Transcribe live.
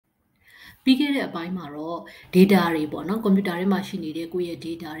ပြီးခဲ့တဲ့အပိုင်းမှာတော့ data တွေပေါ့နော် computer ထဲမှာရှိနေတဲ့ကိုယ့်ရဲ့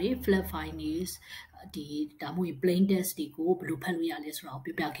data တွေ flat file တွေဒါမှမဟုတ် plain text တွေကိုဘယ်လိုဖတ်လို့ရလဲဆိုတာ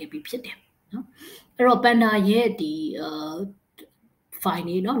ကိုပြောပြခဲ့ပြီးဖြစ်တယ်နော်အဲ့တော့ Panda ရဲ့file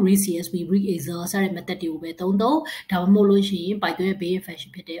တွေနော် read CSV read Excel စတဲ့ method တွေကိုပဲသုံးဒါမှမဟုတ်လို့ရှိရင် Python ရဲ့ basic function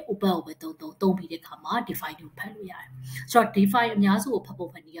ဖြစ်တဲ့ open ကိုပဲသုံးပြီးတဲ့အခါမှာဒီ file တွေကိုဖတ်လို့ရတယ်ဆိုတော့ဒီ file အများစုကိုဖတ်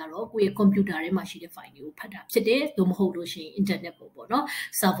ဖို့ဖတ်နည်းကတော့ကိုယ့်ရဲ့ computer ထဲမှာရှိတဲ့ file တွေကိုဖတ်တာဖြစ်တယ်သို့မဟုတ်လို့ရှိရင် internet ပေါ်ပေါ့နော်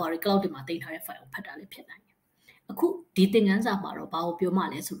server တွေ cloud တွေမှာတင်ထားတဲ့ file ကိုဖတ်တာလည်းဖြစ်နိုင်တယ်အခုဒီသင်ခန်းစာမှာတော့ဘာကိုပြောမှ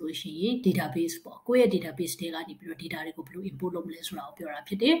လဲဆိုလို့ရှိရင် database ပေါ့ကိုယ့်ရဲ့ database တွေကနေပြီးတော့ data တွေကိုဘယ်လို import လုပ်မလဲဆိုတာကိုပြောတာ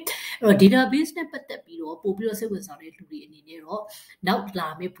ဖြစ်တယ်အဲ့တော့ database နဲ့ပတ်သက်ပြီးတော့ပို့ပြီးတော့စိတ်ဝင်စားတဲ့လူတွေအနေနဲ့တော့နောက်လာ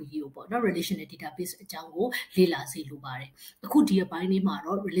မယ့် video ပေါ့နော် relational database အကြောင်းကိုလေ့လာစေလိုပါတယ်အခုဒီအပိုင်းလေးမှာ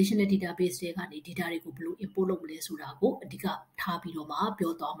တော့ relational database တွေကနေ data တွေကိုဘယ်လို import လုပ်မလဲဆိုတာကိုအဓိကထားပြီးတော့မှ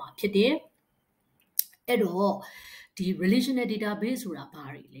ပြောသွားမှာဖြစ်တယ်အဲ့တော့ဒီ relational database ဆိုတာဘာ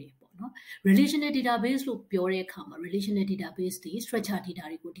တွေလဲနော် relational database လို့ပြောတဲ့အခါမှာ relational database တွေ structure data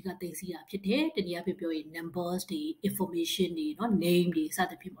တွေကိုအဓိကသိသိတာဖြစ်တယ်တနည်းအားဖြင့်ပြောရင် numbers တွေ information တွေเนาะ name တွေစ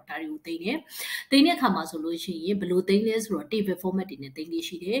သဖြင့်ပေါ့ဒါတွေကိုသိတယ်တဲ့အခါမှာဆိုလို့ရှိရင်ဘယ်လိုသိလဲဆိုတော့ table format တွေနဲ့သိနေ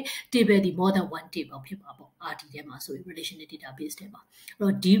ရှိတယ် table ဒီ more than one table ဖြစ်ပါပေါ့ RD ထဲမှာဆိုရင် relational database ထဲမှာအဲ့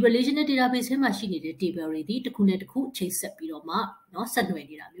တော့ဒီ relational database ထဲမှာရှိနေတဲ့ table တွေဒီတစ်ခုနဲ့တစ်ခုချိတ်ဆက်ပြီးတော့မှเนาะဆက်နွယ်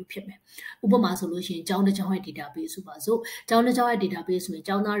နေတာမျိုးဖြစ်မယ်ဥပမာဆိုလို့ရှိရင်ကျောင်းတစ်ကျောင်းရဲ့ database ဆိုပါစို့ကျောင်းတစ်ကျောင်းရဲ့ database ဆိုရင်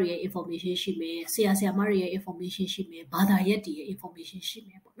ကျောင်းသားတွေရဲ့ information ရှိမယ်ဆရာဆရာမတွေရဲ့ information ရှိမယ်ဘာသာရပ်တွေရဲ့ information ရှိမ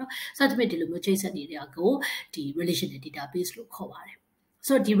ယ်ပေါ့နော်စသဖြင့်ဒီလိုမျိုးချိတ်ဆက်နေတာကိုဒီ relational database လို့ခေါ်ပါတယ်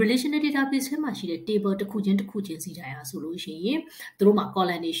ဆိုတော့ဒီ relational database ထဲမှာရှိတဲ့ table တစ်ခုချင်းစီတိုင်းအားဆိုလို့ရှိရင်သူတို့မှာ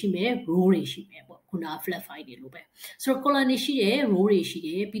column တွေရှိမယ် row တွေရှိမယ်ပေါ့ခုန flat file တွေလိုပဲဆိုတော့ column တွေရှိတယ် row တွေရှိတ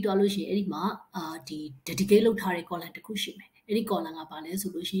ယ်ပြီးတော့လို့ရှိရင်အဲ့ဒီမှာဒီ dedicate လုပ်ထားတဲ့ column တစ်ခုရှိမယ်အဲ့ဒီ column ကဘာလဲဆို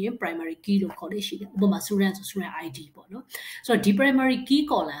လို့ရှိရင် primary key လို့ခေါ်လို့ရှိတယ်ဥပမာ student ဆို student ID ပေါ့နော်ဆိုတော့ဒီ primary key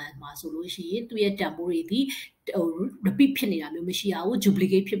column မှာဆိုလို့ရှိရင်သူရဲ့တန်ဖိုးတွေဒီrepeat ဖြစ်နေတာမျိုးမရှိရဘူး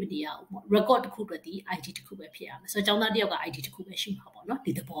duplicate ဖြစ်မနေရဘူးပေါ့ record တစ်ခုအတွက်ဒီ ID တစ်ခုပဲဖြစ်ရမယ်ဆိုတော့ကျောင်းသားတစ်ယောက်က ID တစ်ခုပဲရှိမှာပေါ့နော်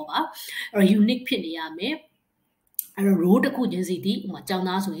ဒီသဘောပါအဲ့တော့ unique ဖြစ်နေရမယ်အဲ့တော့ row တစ်ခုချင်းစီဒီဥပမာကျောင်း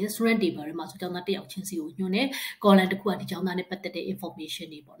သားဆိုရင် student table ထဲမှာဆိုကျောင်းသားတစ်ယောက်ချင်းစီကိုညွှန်နေ column တစ်ခုကဒီကျောင်းသားနဲ့ပတ်သက်တဲ့ information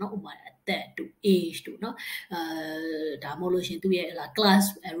တွေပေါ့နော်ဥပမာအသက်တို့ age တို့เนาะဒါမှမဟုတ်လို့ရှင်သူရဲ့ class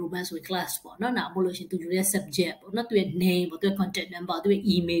romance ဆို class ပေါ့နော်ဒါမှမဟုတ်လို့ရှင်သူယူတဲ့ subject ပေါ့နော်သူရဲ့ name ပေါ့သူရဲ့ contact number သူရဲ့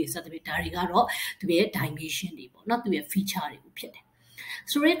email စသဖြင့်ဒါတွေကတော့သူရဲ့ dimension တွေပေါ့နော်သူရဲ့ feature တွေဖြစ်တယ်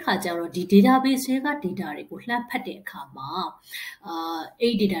ဆိုတဲ့အခါကျတော့ဒီ database တွေက data တွေကိုလှမ်းဖတ်တဲ့အခါမှာ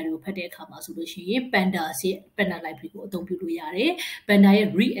အဲ့ data တွေကိုဖတ်တဲ့အခါမှာဆိုလို့ရှိရင် Panda library ကိုအသုံးပြုလို့ရတယ် Panda ရဲ့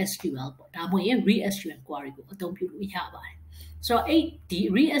read SQL ပေါ့ဒါမှမဟုတ်ရင် read SQL query ကိုအသုံးပြုလို့ရပါတယ်ဆိုတော့အဲ့ဒီ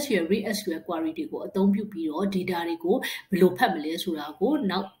read SQL query တွေကိုအသုံးပြုပြီးတော့ data တွေကိုဘယ်လိုဖတ်မလဲဆိုတာကို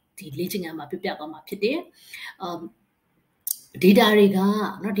နောက်ဒီလေ့ကျင့်ခန်းမှာပြပြသွားမှာဖြစ်တယ်data တွေက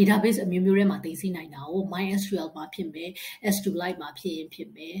နော် database အမျိုးမျိုးထဲမှာသိသိနိုင်တာကို MySQL မှာဖြစ်မယ် SQLite မှာဖြစ်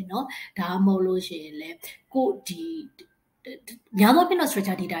မယ်နော်ဒါမှမဟုတ်လို့ရှိရင်လည်းကိုဒီများသောအားဖြင့်တော့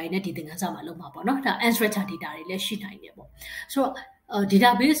structure data တွေနဲ့ဒီသင်ခန်းစာမှာလုပ်မှာပေါ့နော်ဒါ unstructured data တွေလည်းရှိနိုင်တယ်ပေါ့ဆိုတော့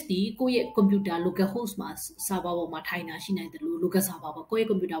database ဒီကိုယ့်ရဲ့ computer local host မှာ server ပေါ်မှာထိုင်တာရှိနိုင်တယ်လို့ local server ပေါ်ကိုယ့်ရဲ့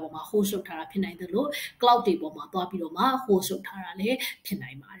computer ပေါ်မှာ host လုပ်ထားတာဖြစ်နိုင်တယ်လို့ cloud တွေပေါ်မှာသွားပြီးတော့မှ host လုပ်ထားတာလည်းဖြစ်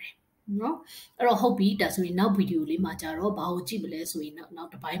နိုင်ပါတယ်နော်အဲ့တော့ဟုတ်ပြီဒါဆိုရင်နောက်ဗီဒီယိုလေးမှာကြတော့ဘာကိုကြည့်မလဲဆိုရင်နော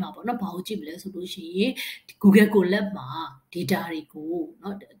က်တစ်ပိုင်းမှာပေါ့နော်ဘာကိုကြည့်မလဲဆိုလို့ရှိရင် Google Colab မှာ data တွေကို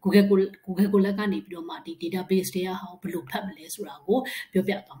နော် Google Colab ကနေပြီးတော့မှဒီ database တွေကဟာဘယ်လိုဖတ်မလဲဆိုတာကိုပြော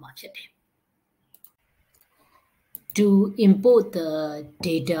ပြသွားမှာဖြစ်တယ်To import the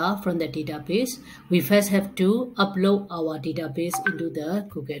data from the database, we first have to upload our database into the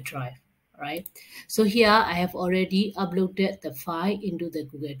Google Drive, right? So here I have already uploaded the file into the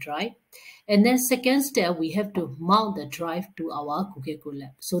Google Drive. And then second step, we have to mount the drive to our Google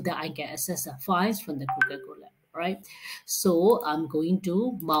Colab so that I can access the files from the Google Colab, right? So I'm going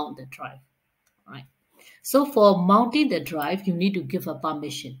to mount the drive, right? So for mounting the drive, you need to give a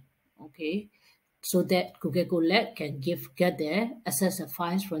permission, okay? So that Google Colab can get there, access the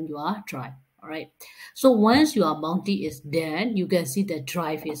files from your drive. All right. So once your mounting is done, you can see the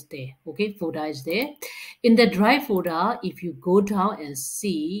drive is there. Okay, folder is there. In the drive folder, if you go down and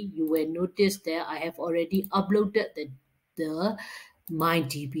see, you will notice that I have already uploaded the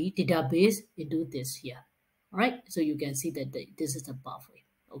MyDB database into this here. All right. So you can see that this is the pathway.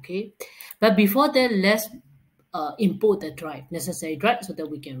 Okay. But before that, let's import the drive, necessary drive, so that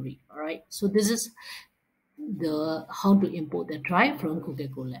we can read. All right. So this is the how to import the drive from Google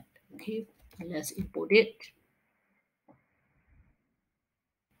Colab. Okay. Let's import it.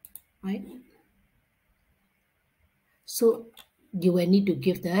 Right. So you will need to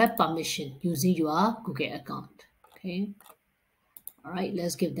give the permission using your Google account. Okay. All right,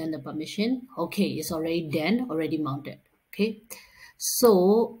 let's give them the permission. Okay, it's already done, already mounted. Okay,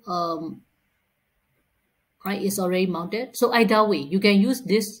 so right, it's already mounted. So either way, you can use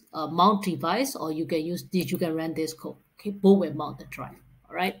this mount device, or you can use this, you can run this code. Okay, both will mount the drive.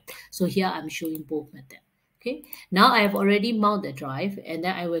 All right, so here I'm showing both methods. Okay, now I have already mounted the drive, and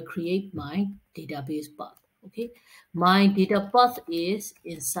then I will create my database path. Okay, my data path is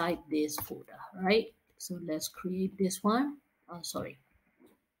inside this folder, right? So let's create this one. Oh, sorry.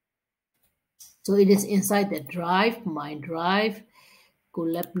 So it is inside the drive, my drive,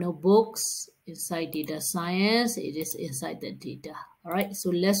 collab notebooks, inside data science, it is inside the data. All right, so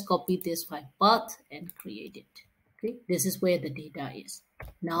let's copy this file path and create it. Okay, this is where the data is.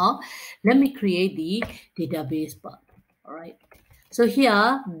 Now, let me create the database path. All right, so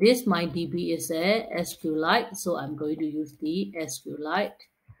here, this my DB is a SQLite, so I'm going to use the SQLite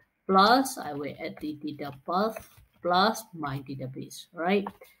plus I will add the data path plus my database, right?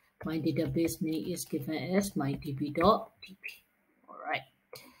 My database name is given as mydb.db. All right.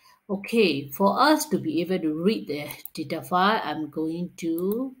 Okay, for us to be able to read the data file, I'm going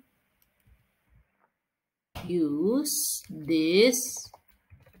to use this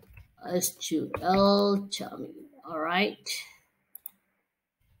SQL charming. All right.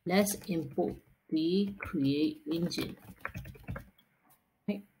 Let's import the create engine.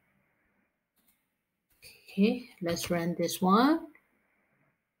 Right. Okay, let's run this one.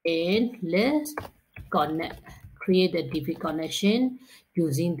 And let's create a DB connection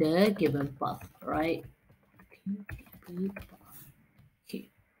using the given path, right? Okay.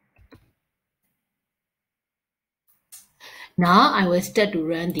 Now I will start to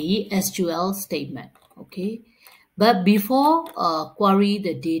run the SQL statement, okay? But before query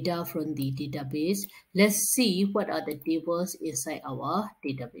the data from the database, let's see what are the tables inside our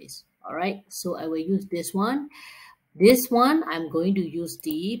database, all right? So I will use this one. This one, I'm going to use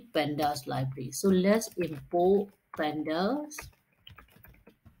the pandas library. So let's import pandas.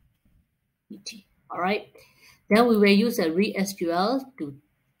 All right. Then we will use a read SQL to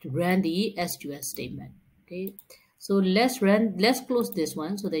run the SQL statement. Okay. So let's close this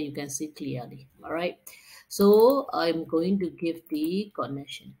one so that you can see clearly. All right. So I'm going to give the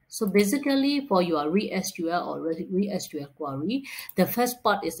connection. So basically for your read SQL or read SQL query, the first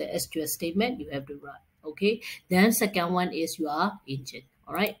part is the SQL statement you have to run. Okay, then second one is your engine.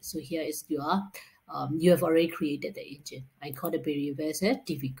 All right, so here is your you have already created the engine. I call the variable as a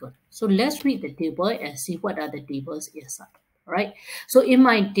difficult. So let's read the table and see what are the tables inside. All right, so in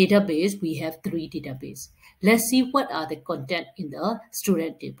my database we have 3 databases. Let's see what are the content in the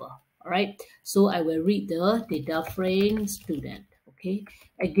student table. All right, so I will read the data frame student. Okay,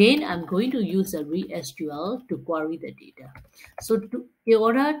 again I'm going to use a read SQL to query the data. So in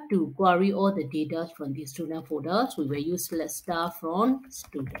order to query all the data from the student folders, we will use let's start from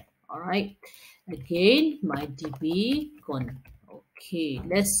student. All right, again my db con. Okay,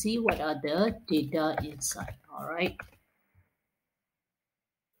 let's see what are the data inside. All right,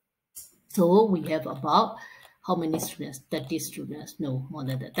 so we have about how many students? 30 students. No, more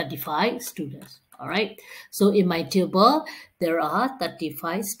than that. 35 students. All right. So in my table, there are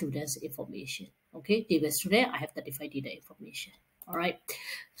 35 students information. Okay. Table student, I have 35 data information. All right.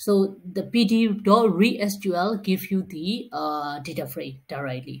 So the pd.read SQL gives you the data frame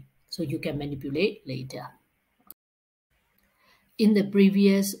directly. So you can manipulate later. In the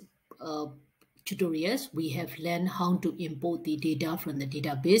previous tutorials, we have learned how to import the data from the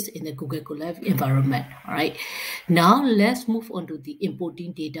database in the Google Colab environment. All right. Now let's move on to the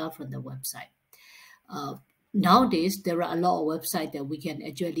importing data from the website. Nowadays, there are a lot of websites that we can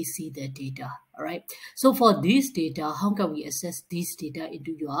actually see their data. All right. So for this data, how can we access this data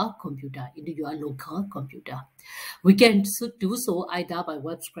into your computer, into your local computer? We can do so either by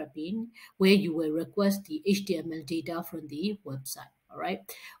web scraping, where you will request the HTML data from the website. All right,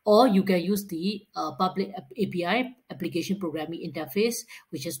 or you can use the public API application programming interface,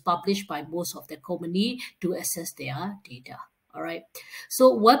 which is published by most of the company to access their data. All right,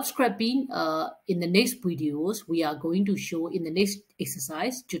 so web scraping in the next videos, we are going to show in the next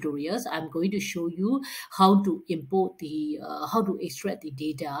exercise tutorials, I'm going to show you how to import the how to extract the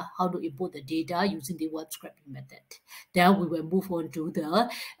data, how to import the data using the web scraping method. Then we will move on to the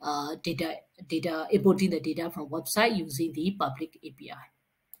data importing the data from website using the public API.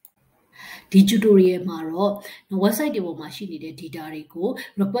 ဒီ tutorial မှာတော့ website တွေပေါ်မှာရှိနေတဲ့ data တွေကို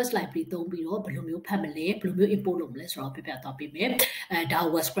request library သုံးပြီးတော့ဘယ်လိုမျိုးဖတ်မလဲဘယ်လိုမျိုး import လုပ်မလဲဆိုတော့ပြပြသွားပေးမယ်ဒါ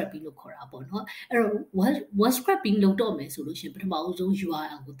web scraping လို့ခေါ်တာပေါ့နော်အဲ့တော့ web scraping လုပ်တော့မယ်ဆိုလို့ရှိရင်ပထမအဆုံး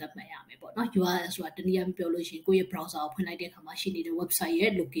URL ကိုသတ်မှတ်ရမယ်ပေါ့နော် URL ဆိုတာတနည်းအားဖြင့်ပြောလို့ရှိရင်ကိုယ့်ရဲ့ browser ကိုဖွင့်လိုက်တဲ့အခါမှာရှိနေတဲ့ website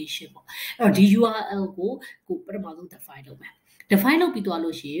ရဲ့ location ပေါ့အဲ့တော့ဒီ URL ကိုပထမဆုံး define လုပ်မယ် define လုပ်ပြီးသွား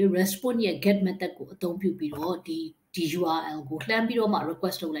လို့ရှိရင် response ရဲ့ get method ကိုအသုံးပြုပြီးတော့ဒီ URL ကိုလှမ်းပြီးတော့မှ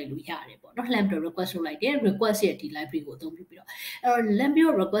request လုပ်လိုက်လို့ရတယ်ပေါ့နော်လှမ်းပြီးတော့ request လုပ်လိုက်တယ် request ရဲ့ဒီ library ကိုအသုံးပြုပြီးတော့အဲ့တော့လှမ်းပြီး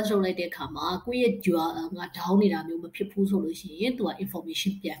တော့ request လုပ်လိုက်တဲ့အခါမှာကိုယ့်ရဲ့ URL က down နေတာမျိုးမဖြစ်ဘူးဆိုလို့ရှိရင်သူက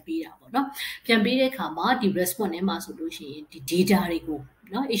information ပြန်ပေးတာပေါ့နော်ပြန်ပေးတဲ့အခါမှာဒီ response ထဲမှာဆိုလို့ရှိရင်ဒီ data တွေကို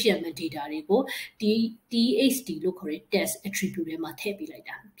နော် HTML data တွေကို TXT လို့ခေါ်တဲ့ test attribute ထဲမှာထည့်ပေးလိုက်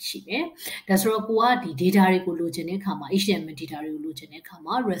တာရှိတယ်။ဒါဆိုတော့ကိုကဒီ data တွေကိုလိုချင်တဲ့အခါမှာ HTML data တွေကိုလိုချင်တဲ့အခါ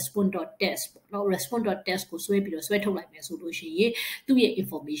မှာ response.test ပေါ့နော် response.test ကိုဆွဲပြီးတော့ဆွဲထုတ်လိုက်မယ်ဆိုလို့ရှိရင်သူ့ရဲ့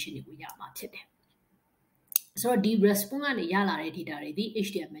information တွေကိုရမှာဖြစ်တယ်။ဆိုတော့ဒီ response ကနေရလာတဲ့ data တွေဒီ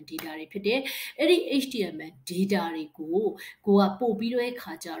HTML data တွေဖြစ်တယ်အဲ့ဒီ HTML data တွေကိုကိုကပို့ပြီးတော့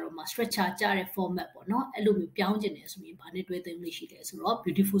ခါကြတော့မှ structure ကြတဲ့ format ပေါ့နော်အဲ့လိုမျိုးပြောင်းကျင်တယ်ဆိုရင်ဘာနဲ့တွဲသုံးလို့ရှိလဲဆိုတော့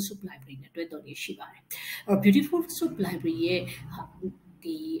beautiful soup library နဲ့တွဲသုံးလို့ရှိပါတယ်အဲ့တော့ beautiful soup library ရဲ့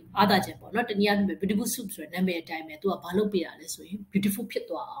ဒီအားသာချက်ပေါ့နော်တနည်းအားဖြင့် beautiful soup ဆိုတဲ့နာမည်အတိုင်းပဲသူကဘာလုပ်ပေးတာလဲဆိုရင် beautiful ဖြစ်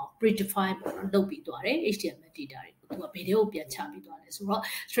သွားအောင် predefine ပေါ့နော်လုပ်ပြီးသွားတယ် HTML data တွေကိုသူကဘယ်တွေကိုပြန်ချပြီးသွားလဲဆိုတော့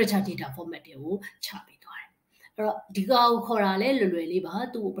structure data format တွေကိုချပြီးသွားတယ်အဲ့တော့ဒီကောင်ခေါ်တာလဲလွယ်လွယ်လေးပါ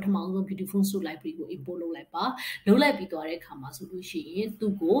သူ့ကိုပထမဆုံး beautiful soup library ကို import လုပ်လိုက်ပါလုပ်လိုက်ပြီးသွားတဲ့အခါမှာဆိုလို့ရှိရင်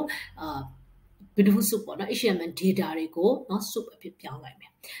သူ့ကိုbeautiful soup ပေါ့နော် HTML data တွေကိုเนาะ soup အဖြစ်ပြောင်းလိုက်မ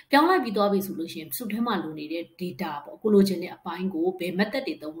ယ်ပြောင်းလိုက်ပြီးသွားပြီဆိုလို့ရှိရင် soup ထဲမှာလိုနေတဲ့ data ပေါ့ကိုလိုချင်တဲ့အပိုင်းကိုဘယ် method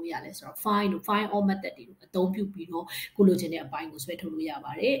တွေသုံးလို့ရလဲဆိုတော့ find တို့ find all method တွေကိုအသုံးပြုပြီးတော့ကိုလိုချင်တဲ့အပိုင်းကိုဆွဲထုတ်လို့ရ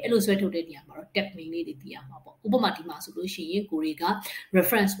ပါတယ်အဲ့လိုဆွဲထုတ်တဲ့နေရာမှာတော့ tag name လေးတွေသိရမှာပေါ့ဥပမာဒီမှာဆိုလို့ရှိရင်ကိုတွေက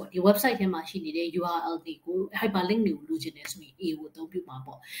reference ပေါ့ဒီ website ထဲမှာရှိနေတဲ့ URL တွေကို hyperlink တွေကိုလိုချင်တယ်ဆိုရင် A ကိုအသုံးပြုမှာ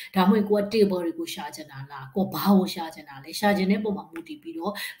ပေါ့ဒါမှမဟုတ်ကိုက table တွေကိုရှာချင်တာလားကိုဘာကိုရှာချင်တာလဲရှာချင်တဲ့ပုံမှာမူတည်ပြီး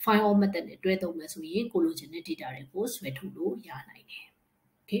တော့ find all method နဲ့တွဲသုံးမယ်ဆိုရင်ကိုလိုချင်တဲ့ data တွေကိုဆွဲထုတ်လို့ရနိုင်တယ်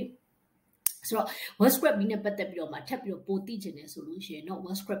okay ဆိုတော့ web scraping နဲ့ပတ်သက်ပြီးတော့မှထပ်ပြီးတော့ပိုသိချင်တယ်ဆိုလို့ရှိရင်တော့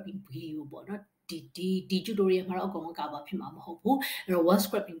web scraping video ပေါ့နော်ဒီ tutorial မှာတော့အကုန်လုံး cover ဖြစ်မှာမဟုတ်ဘူးအဲ့တော့ web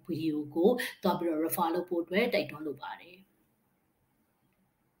scraping video ကိုသွားပြီးတော့ refer လုပ်ဖို့အတွက်တိုက်တွန်းလုပ်ပါတယ်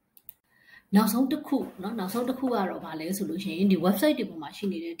နောက်ဆုံးတစ်ခုเนาะနောက်ဆုံးတစ်ခုကတော့ဗာလဲဆိုလို့ရှိရင်ဒီ website တွေပေါ်မှာရှိ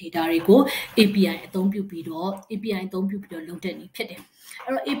နေတဲ့ data တွေကို API အသုံးပြုပြီးတော့ API အသုံးပြုပြီးတော့လုပ်တဲ့နည်းဖြစ်တယ်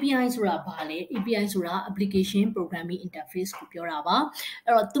အဲ့တော့ API ဆိုတာဗာလဲ API ဆိုတာ application programming interface ကိုပြောတာပါ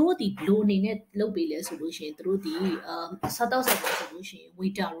အဲ့တော့သူတို့ဒီဘလို့အနေနဲ့လုပ်ပေးလဲဆိုလို့ရှိရင်သူတို့ဒီစားတော့ဆိုင်ဆိုလို့ရှိရင်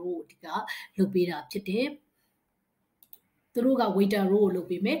waiter တို့ဒီကလုပ်ပေးတာဖြစ်တယ်သူတို့က waiter role ကိုလုပ်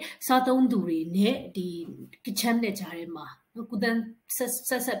ပေးမယ်စားသုံးသူတွေနဲ့ဒီ kitchen နဲ့ကြားထဲမှာနော်ကုသန်း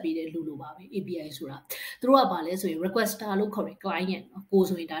ဆက်ပေးတဲ့လူလိုပါပဲ API ဆိုတာသူတို့ကဘာလဲဆိုရင် requester လို့ခေါ်တယ် client နော်ကို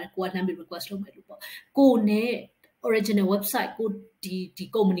ဆိုရင်ဒါကိုကနှမ်းပြီး request လုပ်မယ်လို့ပေါ့ကိုနဲ့ original website ကိုဒီ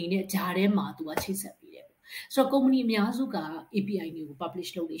company နဲ့ကြားထဲမှာသူကချိတ်ဆက်ပေးတယ်ဆိုတော့ company အများစုက API တွေကို publish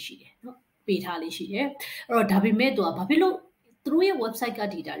လုပ်လို့ရှိတယ်နော်ပေးထားလေးရှိတယ်အဲ့တော့ဒါပေမဲ့သူကဘာဖြစ်လို့သူတို့ရဲ့ website က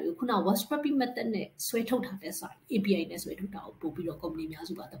data တွေကိုခုန web scraping method နဲ့ဆွဲထုတ်ထားတဲ့စာ API နဲ့ဆွဲထုတ်တာကိုပို့ပြီးတော့ company များ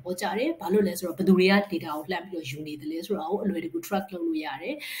စုကသဘောကျတယ်။ဘာလို့လဲဆိုတော့ဘယ်သူတွေက data ကိုလှမ်းပြီးတော့ယူနေတယ်လဲဆိုတာကိုအလွယ်တကူ track လုပ်လို့ရတ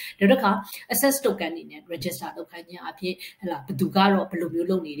ယ်။နောက်တစ်ခါ access token တွေနဲ့ register လုပ်ခိုင်းခြင်းအဖြစ်ဟလာဘယ်သူကတော့ဘယ်လိုမျိုး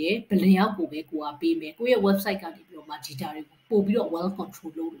လုပ်နေတယ်ဘယ်လျောက်ကိုပဲကိုကပေးမယ်ကိုရဲ့ website ကနေပြီးတော့မှ data တွေကိုပို့ပြီးတော့ well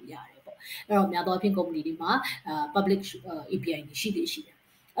control လုပ်လို့ရတယ်ပေါ့။အဲ့တော့များသောအားဖြင့် company တွေမှာ public API တွေရှိတယ်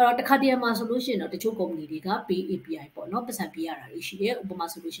အဲ့တော့တစ်ခါတည်းမှာဆိုလို့ရှိရင်တော့တချို့ company တွေက pay API ပေါ့နော်ပတ်စံပေးရတာတွေရှိတယ်ဥပမာ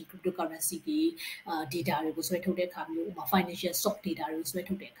ဆိုလို့ရှိရင် cryptocurrency တွေdata တွေကိုဆွဲထုတ်တဲ့အခါမျိုးဥပမာ financial stock data တွေကိုဆွဲ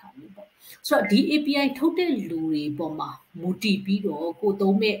ထုတ်တဲ့အခါမျိုးပေါ့ဆိုတော့ဒီ API ထုတ်တဲ့လူတွေပေါ်မှာမူတည်ပြီးတော့ကို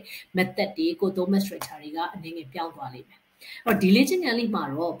သုံးမဲ့ method တွေကိုသုံးမဲ့ structure တွေကအနေငယ်ပြောင်းသွားလိမ့်မယ်အဲ့တော့ဒီလေ့ကျင့်ခန်းလေးမှာ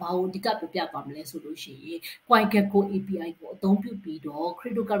တော့ဘာကိုအဓိကပြပြသွားမလဲဆိုလို့ရှိရင် CoinGecko API ကိုအသုံးပြုပြီးတော့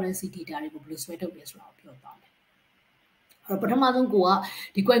cryptocurrency data တွေကိုဘယ်လိုဆွဲထုတ်လဲဆိုတာကိုပြောသွားမယ်ပထမဆုံးကိုက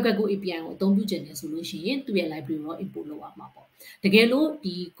ဒီ CoinGecko API ကိုအသုံးပြုချင်တယ်ဆိုလို့ရှိရင်သူ့ရဲ့ library ကို import လုပ်ရမှာပေါ့တကယ်လို့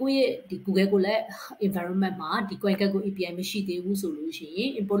ဒီကိုယ့်ရဲ့ဒီ Google ကိုလည်း environment မှာဒီ CoinGecko API မရှိသေးဘူးဆိုလို့ရှိရင်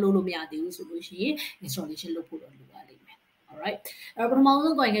import လုပ်လို့မရသေးဘူးဆိုလို့ရှိရင် installation လုပ်ဖို့တော့လိုပါလိမ့်မယ် alright အဲ့တော့ပထမ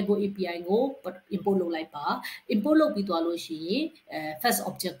ဆုံး CoinGecko API ကို import လုပ်လိုက်ပါ import လုပ်ပြီးသွားလို့ရှိရင် first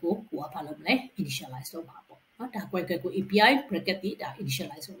object ကိုကဘာလုပ်မလဲ initialize လုပ်ပါပေါ့နော်ဒါ CoinGecko API bracket တွေဒါ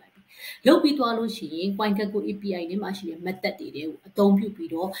initialize လုပ်လိုက်လုပ်ပြီးသွားလို့ရှိရင် CoinGecko API နဲ့မှာရှိတဲ့ method တွေကိုအသုံးပြု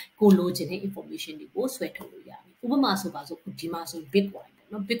ပြီးတော့ကိုလိုချင်တဲ့ information တွေကိုဆွဲထုတ်လို့ရပြီဥပမာဆိုပါစို့ဒီမှာဆို Bitcoin ပေါ့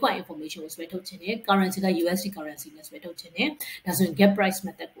နော် Bitcoin information ကိုဆွဲထုတ်ခြင်းနဲ့ currency က USD currency နဲ့ဆွဲထုတ်ခြင်းနဲ့ဒါဆိုရင် get price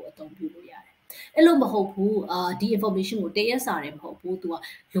method ကိုအသုံးပြုလို့ရတယ်အဲ့လိုမဟုတ်ဘူးဒီ information ကိုတရက်စာတယ်မဟုတ်ဘူးသူက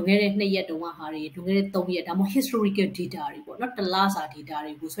လွန်ခဲ့တဲ့2ရက်တုန်းကဟာတွေလွန်ခဲ့တဲ့3ရက်ဒါမှမဟုတ် historical data တွေပေါ့နော်တစ်လစာ data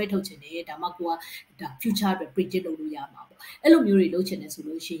တွေကိုဆွဲထုတ်ခြင်းနဲ့ဒါမှကိုကဒါ future အတွက် predict လုပ်လို့ရမှာပေါ့အဲ့လိုမျိုးတွေလုပ်ချင်တယ်ဆို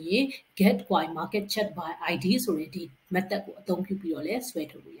လို့ရှိရင် get coin market check by id ဆိုတဲ့ဒီ method ကိုအသုံးပြုပြီးတော့လဲဆွဲ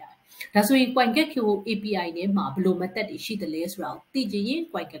ထုတ်လို့ရတယ် ဒါဆိုရင် coin get ကို API နဲ့မှာဘယ်လို method တွေရှိတယ်လဲဆိုတာကိုသိချင်ရင်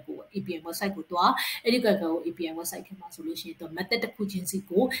coin get ကို API website ကိုသွားအဲ့ဒီ coin get ကို API website ထဲမှာဆိုလို့ရှိရင်သူ method တစ်ခုချင်းစီ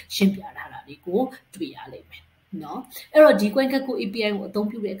ကိုရှင်းပြထားတာတွေကိုတွေ့ရလိမ့်မယ်နော်အဲ့တော့ဒီ coin get ကို API ကိုအသုံး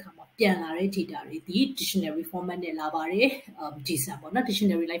ပြုတဲ့အခါမှာပြန်လာတဲ့ data တွေဒီ dictionary format နဲ့လာပါတယ်JSON ပေါ့နော်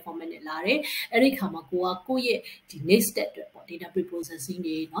dictionary like format နဲ့လာတယ်အဲ့ဒီခါမှာကိုယ့်ရဲ့ဒီ next step အတွက်ပေါ့ data pre-processing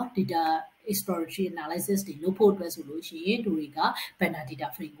တွေเนาะ data exploratory analysis တွေလုပ်ဖို့အတွက်ဆိုလို့ရှိရင်သူတွေက banner data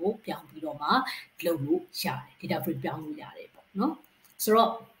frame ကိုပြောင်းပြီးတော့မှလုပ်လို့ရတယ် data frame ပြောင်းလို့ရတယ်ပေါ့เนาะဆို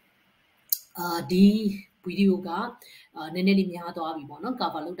တော့ဒီဗီဒီယိုကနည်းနည်းလေးများသွားပြီပေါ့နော်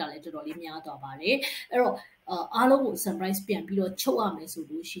cover လုပ်တာလည်းတော်တော်လေးများသွားပါတယ်အဲ့တော့အားလုံးကို summarize ပြန်ပြီးတော့ချုပ်ရမယ်ဆို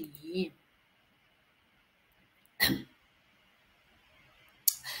လို့ရှိရင်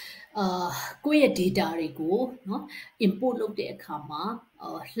ကိုယ့်ရဲ့ data တွေကိုเนาะ import လုပ်တဲ့အခါမှာ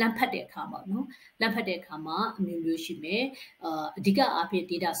လှမ်းဖတ်တဲ့အခါမှာเนาะလှမ်းဖတ်တဲ့အခါမှာအမျိုးမျိုးရှိမယ်အဓိကအားဖြင့်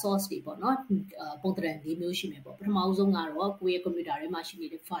data source တွေပေါ့เนาะပုံသဏ္ဍာန်၄မျိုးရှိမယ်ပေါ့ပထမဆုံးကတော့ကိုယ့်ရဲ့ computer ထဲမှာရှိနေ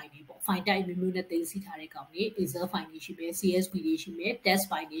တဲ့ file တွေပေါ့ file type မျိုးမျိုးနဲ့သိမ်းဆည်းထားတဲ့ကောင်တွေ Excel file တွေရှိမယ် CSV တွေရှိမယ် text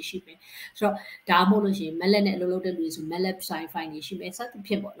file တွေရှိမယ်ဆိုတော့ဒါမှမဟုတ်လို့ရှိရင် MATLAB နဲ့အလုပ်လုပ်တဲ့လူတွေဆို MATLAB file တွေရှိမယ်စသ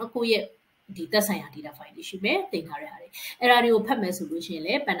ဖြင့်ပေါ့เนาะကိုယ့်ရဲ့ဒီသက်ဆိုင်ရာ data file တွေရှိမယ်တင်ထားတဲ့ဟာတွေအဲ့ဒါတွေကိုဖတ်မယ်ဆိုလို့ရှိရင်လ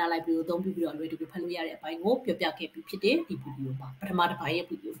ည်း Panda library ကိုအသုံးပြုပြီးတော့လွယ်တကူဖတ်လို့ရတဲ့အပိုင်းကိုပြောပြခဲ့ပြီးဖြစ်တဲ့ဒီဗီဒီယိုမှာပထမတစ်ပိုင်းရဲ့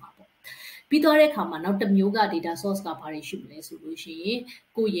ဗီဒီယိုမှာပေါ့ပြီးတော့တဲ့အခါမှာနောက်တစ်မျိုးက data source ကဘာတွေရှိမလဲဆိုလို့ရှိရင်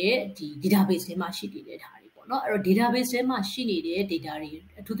ကိုယ့်ရဲ့ဒီ database ထဲမှာရှိနေတဲ့ဟာတွေပေါ့နော်အဲ့တော့ database ထဲမှာရှိနေတဲ့ data တွေ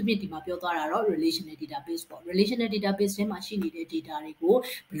အထူးသဖြင့်ဒီမှာပြောသွားတာတော့ relational database ပေါ့ relational database ထဲမှာရှိနေတဲ့ data တွေကို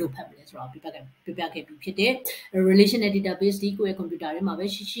ဘယ်လိုဖတ်မလဲဆိုတော့ပြပြခဲ့ပြီးဖြစ်တဲ့ relational database ဒီကိုယ့်ရဲ့ computer ထဲမှာပဲ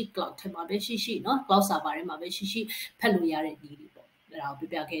ရှိ cloud ထဲမှာပဲရှိเนาะ cloud server ထဲမှာပဲရှိဖတ်လို့ရတဲ့နည်းတွေပေါ့အဲ့ဒါကို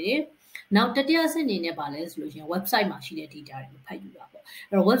ပြပြခဲ့တယ်နောက်တတိယအဆင့်အနေနဲ့ပါလဲဆိုလို့ရှိရင် website မှာရှိတဲ့ data တွေကိုဖတ်ယူတာပေါ့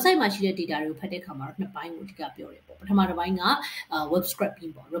အဲ့တော့ website မှာရှိတဲ့ data တွေကိုဖတ်တဲ့အခါမှာတော့နှစ်ပိုင်းကိုအဓိကပြောတယ်ပေါ့ပထမတစ်ပိုင်းကweb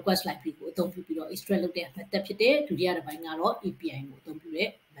scraping ပေါ့ request library ကိုအသုံးပြုပြီးတော့ extract လုပ်တဲ့ method ဖြစ်တယ်ဒုတိယတစ်ပိုင်းကတော့ API ကိုအသုံးပြုတဲ့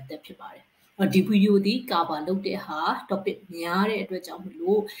method ဖြစ်ပါတယ်ဒီဗီဒီယိုဒီ cover လုပ်တဲ့ဟာ topic များတဲ့အတွက်ကြောင့်မ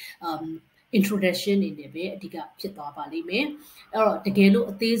လို့introduction နေနဲ့ပဲအဓိကဖြစ်သွားပါလိမ့်မယ်အဲ့တော့တကယ်လို့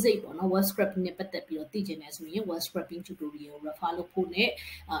အသေးစိတ်ပေါ့နော် web scraping နဲ့ပတ်သက်ပြီးတော့သိချင်တယ်ဆိုရင် web scraping tutorial ကို refer လုပ်ဖို့နဲ့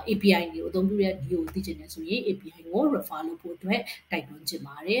API ကိုအသုံးပြုတဲ့ video ကိုသိချင်တယ်ဆိုရင် API ကို refer လုပ်ဖို့အတွက်တိုက်တွန်းချင်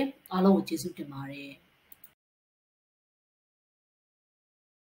ပါတယ်အားလုံးကိုကျေးဇူးတင်ပါတယ်